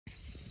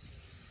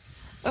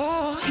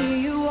Oh, here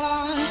you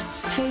are,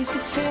 face to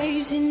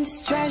face in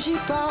this trashy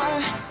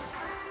bar.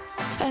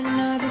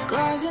 Another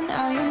glass and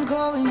I am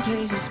going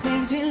places.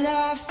 Makes me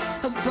laugh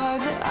about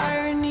the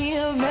irony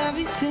of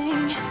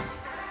everything.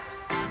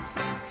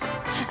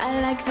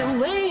 I like the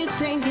way you're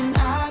thinking.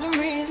 I don't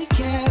really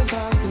care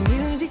about the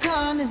music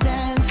on the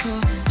dance floor.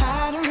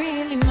 I don't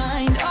really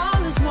mind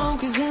all the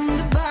smokers in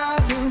the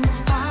bathroom.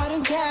 I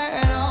don't care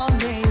at all,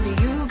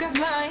 baby, you got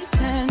my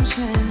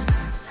attention.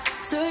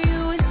 So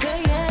you were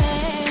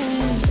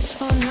saying,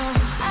 oh no,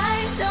 I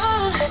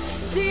don't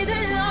see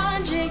the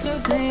logic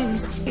of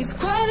things. It's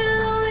quite a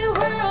lonely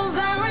world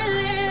that we're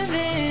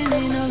living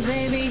in. Oh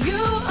baby,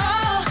 you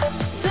are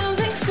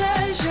something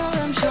special,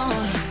 I'm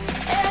sure.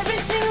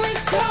 Everything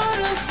makes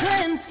total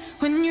sense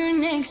when you're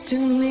next to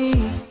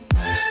me.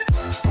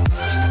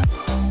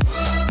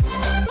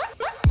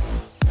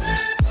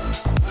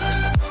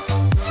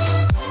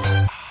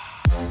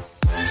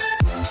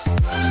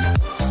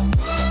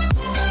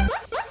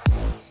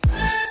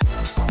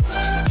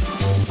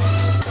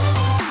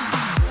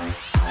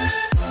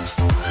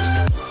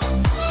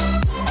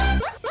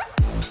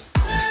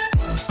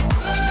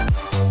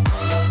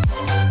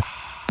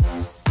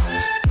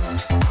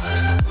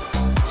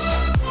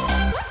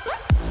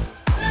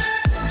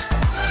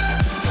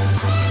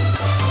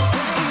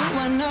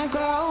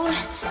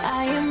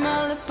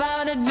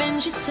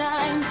 Adventure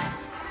times,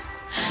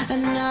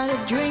 another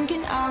drink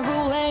and I'll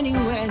go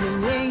anywhere.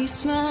 The way you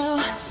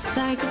smell,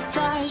 like a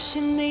flash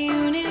in the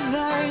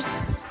universe.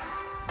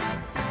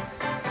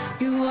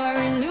 You are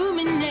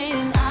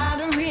illuminating. I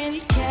don't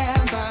really care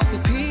about the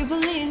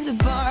people in the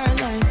bar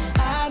line.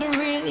 I don't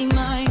really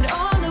mind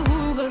all the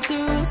who goes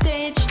doing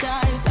stage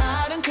dives.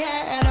 I don't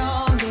care at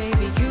all,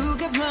 baby, you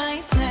got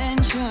my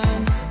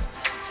attention.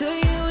 So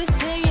you were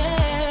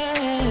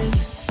saying,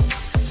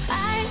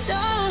 I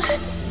don't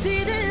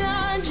see the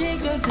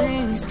logic of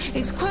things.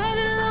 It's quite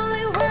a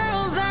lonely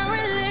world that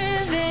we're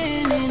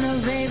living in.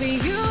 Oh baby,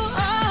 you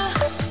are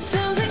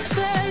something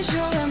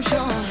special, I'm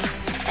sure.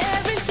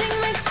 Everything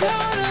makes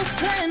total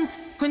sense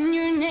when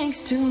you're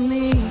next to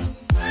me.